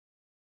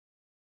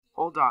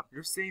Hold up,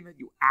 you're saying that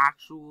you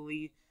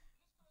actually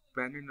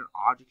been in an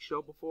object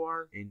show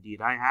before? Indeed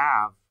I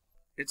have.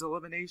 It's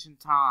elimination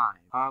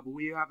time. But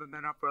we haven't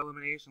been up for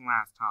elimination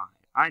last time.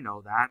 I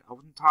know that. I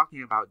wasn't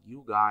talking about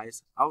you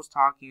guys. I was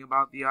talking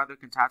about the other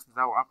contestants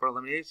that were up for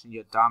elimination,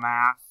 you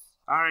dumbass.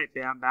 Alright,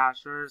 Bam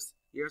Bashers,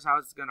 here's how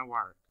it's gonna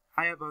work.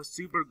 I have a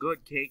super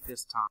good cake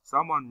this time.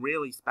 Someone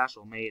really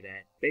special made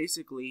it.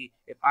 Basically,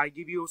 if I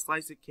give you a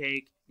slice of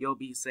cake, you'll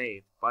be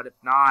safe. But if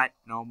not,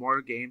 no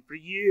more game for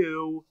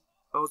you.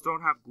 Those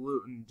don't have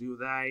gluten, do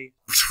they?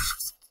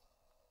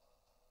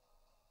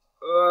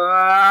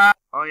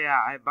 Oh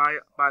yeah,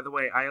 by the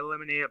way, I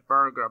eliminated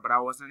Burger, but I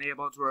wasn't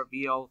able to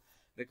reveal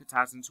the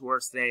contestants who are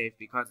safe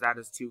because that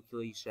is too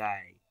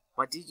cliche.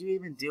 What did you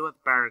even do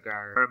with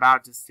Burger? We're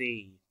about to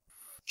see.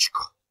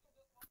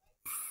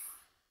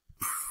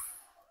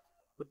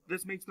 But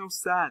this makes no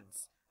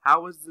sense.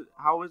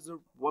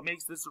 What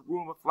makes this a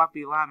room of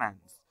fluffy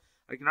lemons?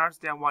 I can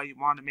understand why you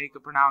want to make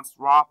it pronounced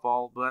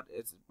Raffle, but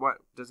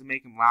does it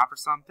make him laugh or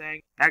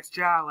something? Next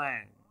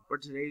challenge! For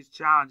today's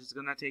challenge is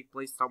gonna take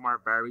place somewhere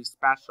very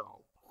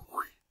special.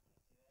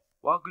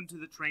 Welcome to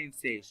the train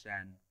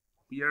station.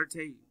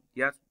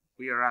 Yes,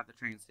 we are at the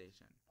train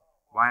station.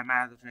 Why am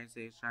I at the train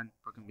station?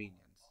 For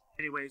convenience.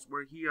 Anyways,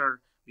 we're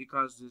here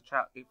because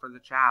for the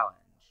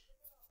challenge.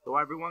 So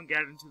everyone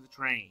get into the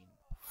train.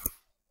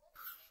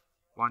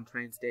 One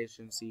train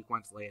station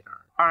sequence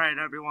later. Alright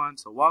everyone,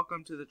 so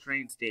welcome to the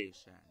train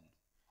station.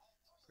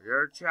 For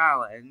your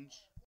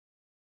challenge,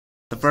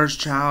 the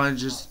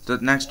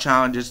next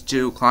challenge is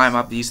to climb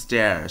up these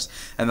stairs.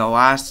 And the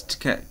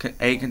last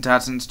 8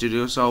 contestants to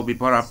do so will be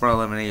put up for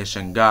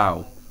elimination.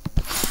 Go.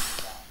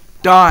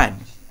 Done!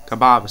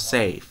 Kabab is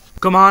safe.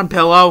 Come on,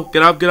 Pillow!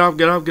 Get up, get up,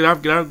 get up, get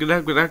up, get up, get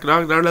up, get up, get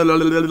up, get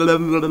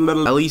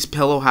up. At least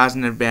Pillow has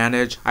an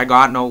advantage. I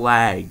got no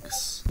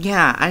legs.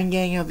 Yeah, I'm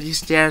getting up these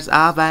stairs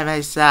all by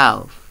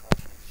myself.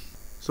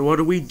 So what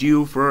do we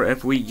do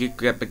if we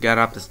get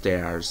up the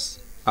stairs?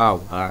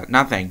 Oh,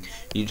 nothing.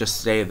 You just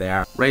stay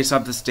there. Race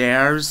up the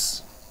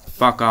stairs.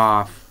 Fuck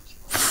off.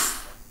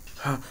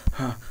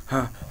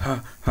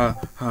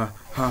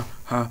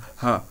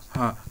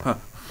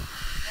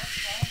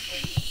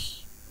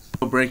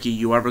 Bricky,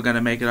 you ever gonna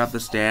make it up the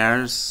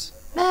stairs?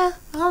 Nah,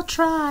 I'll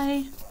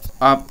try.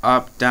 Up,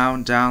 up,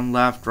 down, down,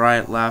 left,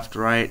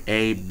 right,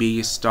 A,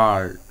 B,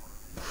 start.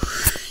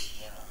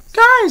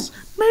 Guys,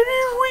 maybe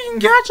if we can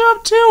catch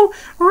up to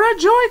Red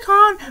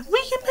Joycon,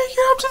 we can make it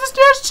up to the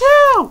stairs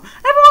too!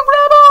 Everyone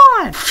grab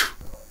on!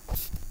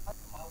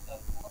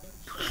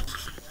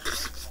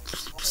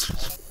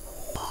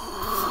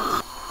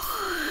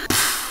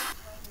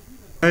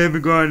 I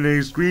haven't gotten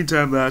any screen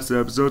time last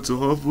episode, so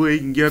hopefully I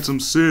can get some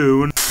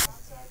soon.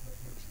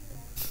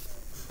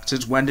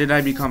 Since when did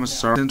I become a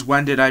circle? Since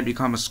when did I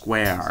become a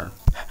square?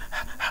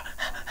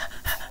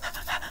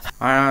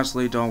 I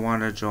honestly don't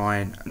want to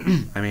join.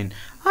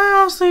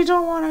 I honestly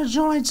don't want to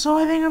join, so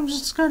I think I'm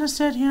just gonna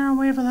sit here and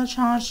wait for the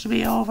challenge to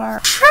be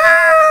over.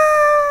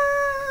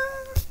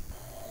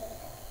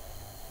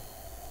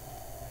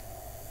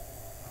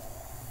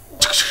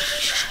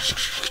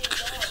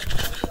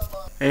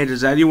 Hey,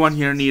 does anyone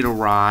here need a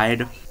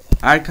ride?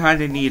 I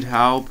kinda need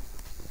help.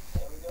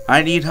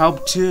 I need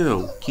help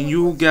too. Can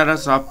you get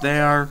us up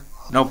there?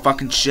 No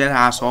fucking shit,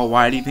 asshole.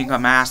 Why do you think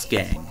I'm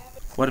asking?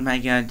 What am I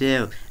gonna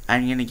do?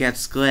 I'm gonna get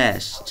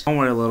squished. Don't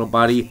worry, little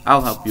buddy.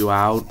 I'll help you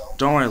out.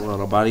 Don't worry,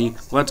 little buddy.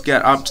 Let's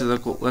get up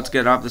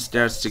the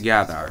stairs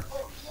together.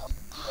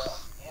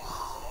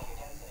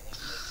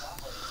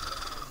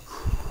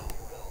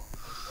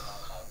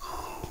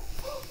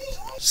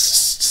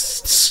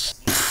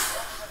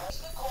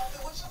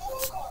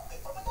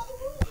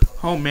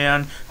 Oh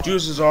man,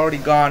 Juice has already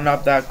gone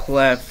up that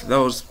cliff,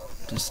 those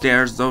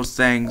stairs, those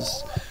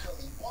things.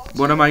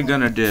 What am I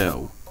gonna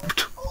do?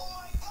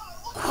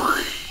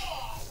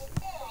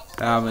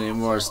 How many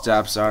more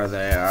steps are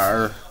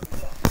there?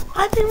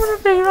 I think we're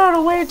gonna figure out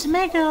a way to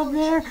make it up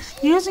there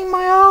using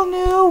my all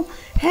new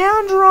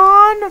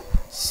hand-drawn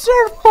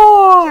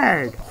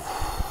surfboard.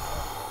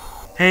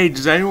 Hey,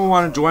 does anyone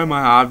want to join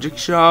my object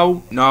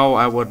show? No,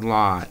 I would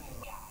not.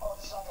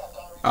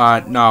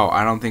 No,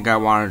 I don't think I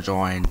want to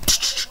join.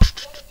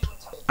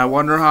 I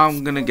wonder how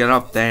I'm gonna get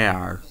up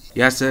there.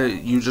 Yes,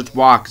 you just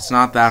walk. It's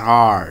not that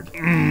hard.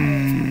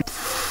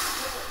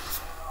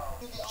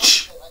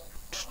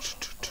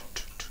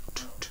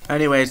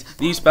 Anyways,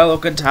 these fellow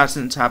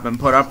contestants have been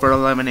put up for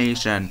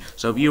elimination.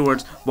 So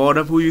viewers, vote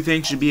of who you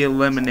think should be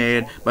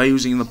eliminated by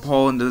using the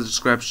poll in the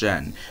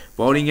description.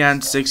 Voting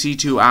ends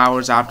 62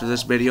 hours after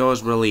this video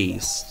is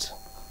released.